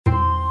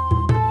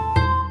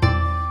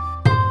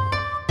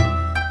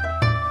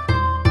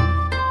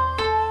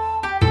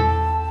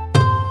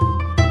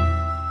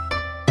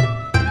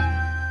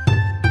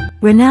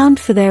Renowned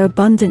for their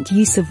abundant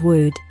use of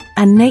wood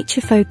and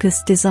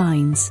nature-focused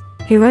designs,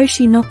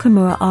 Hiroshi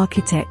Nakamura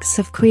Architects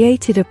have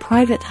created a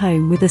private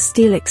home with a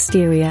steel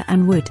exterior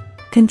and wood,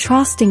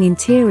 contrasting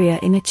interior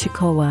in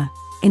Ichikawa,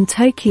 in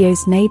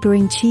Tokyo's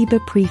neighbouring Chiba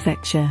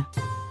Prefecture.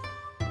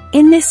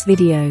 In this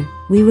video,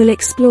 we will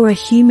explore a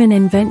human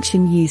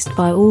invention used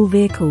by all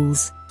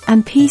vehicles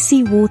and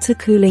PC water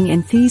cooling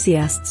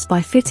enthusiasts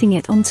by fitting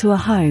it onto a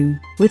home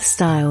with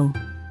style.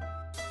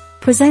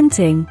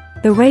 Presenting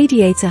the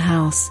Radiator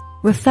House,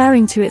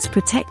 referring to its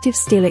protective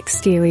steel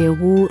exterior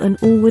wall and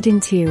all-wood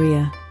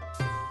interior.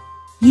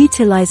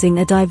 Utilizing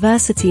a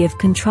diversity of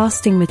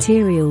contrasting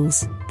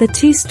materials, the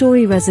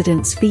two-story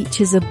residence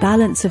features a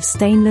balance of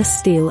stainless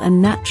steel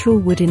and natural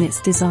wood in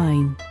its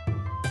design.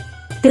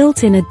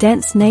 Built in a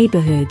dense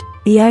neighborhood,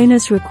 the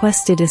owners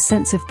requested a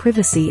sense of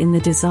privacy in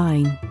the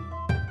design.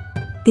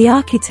 The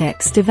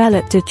architects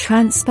developed a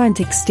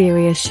transparent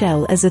exterior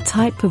shell as a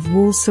type of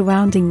wall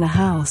surrounding the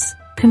house,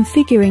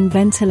 configuring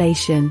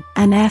ventilation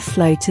and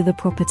airflow to the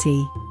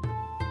property.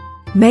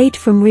 Made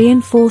from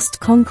reinforced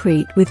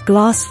concrete with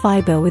glass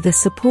fibre with a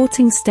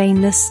supporting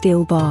stainless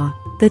steel bar,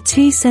 the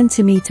 2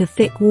 cm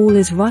thick wall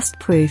is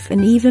rust-proof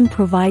and even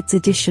provides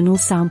additional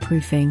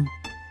soundproofing.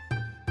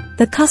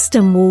 The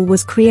custom wall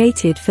was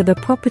created for the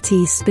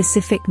property's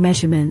specific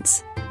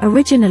measurements,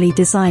 originally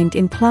designed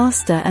in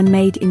plaster and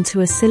made into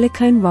a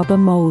silicone rubber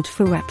mould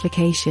for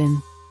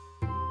replication.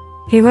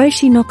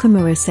 Hiroshi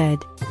Nakamura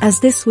said, "As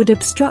this would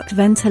obstruct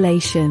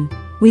ventilation,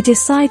 we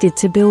decided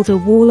to build a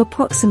wall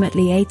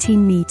approximately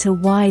 18 meters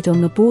wide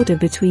on the border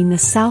between the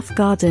south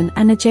garden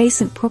and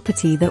adjacent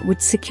property that would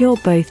secure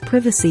both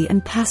privacy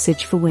and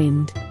passage for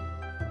wind.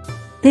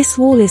 This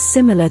wall is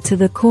similar to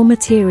the core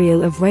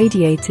material of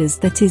radiators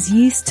that is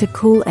used to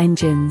cool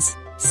engines,"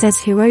 says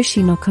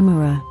Hiroshi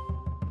Nakamura.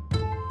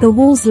 The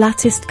wall's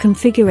latticed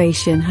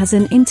configuration has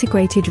an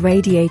integrated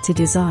radiator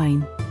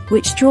design,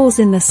 which draws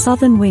in the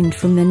southern wind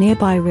from the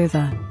nearby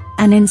river,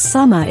 and in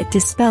summer it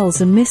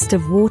dispels a mist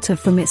of water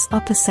from its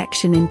upper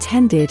section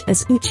intended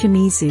as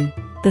uchimizu,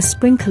 the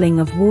sprinkling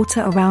of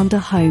water around a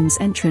home's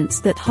entrance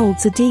that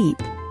holds a deep,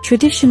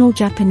 traditional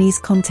Japanese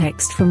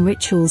context from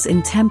rituals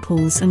in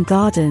temples and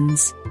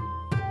gardens.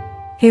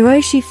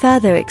 Hiroshi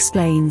further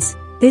explains,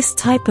 "This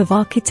type of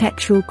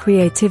architectural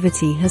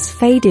creativity has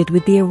faded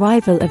with the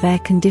arrival of air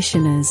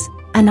conditioners,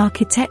 and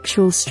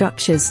architectural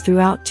structures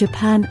throughout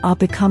Japan are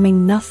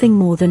becoming nothing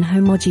more than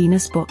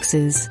homogeneous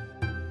boxes.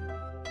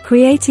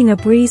 Creating a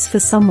breeze for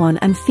someone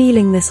and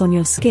feeling this on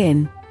your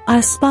skin, I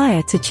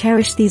aspire to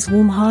cherish these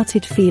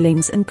warm-hearted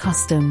feelings and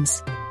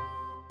customs."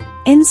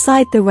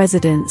 Inside the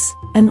residence,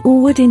 an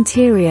all-wood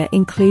interior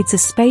includes a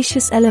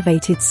spacious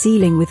elevated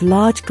ceiling with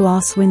large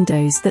glass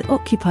windows that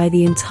occupy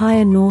the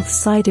entire north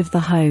side of the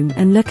home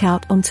and look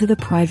out onto the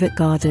private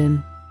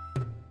garden.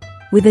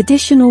 With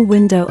additional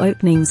window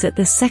openings at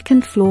the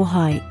second floor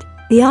height,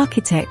 the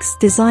architects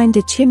designed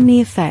a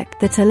chimney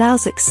effect that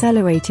allows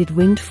accelerated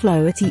wind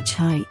flow at each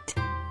height.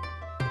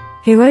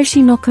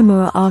 Hiroshi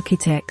Nakamura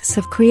Architects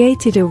have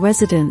created a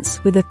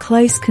residence with a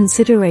close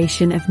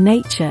consideration of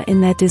nature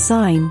in their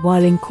design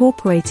while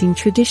incorporating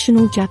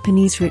traditional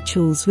Japanese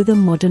rituals with a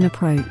modern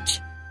approach.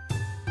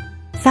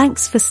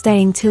 Thanks for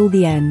staying till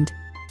the end.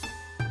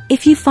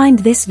 If you find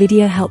this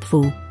video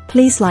helpful,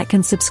 please like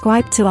and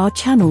subscribe to our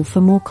channel for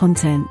more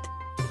content.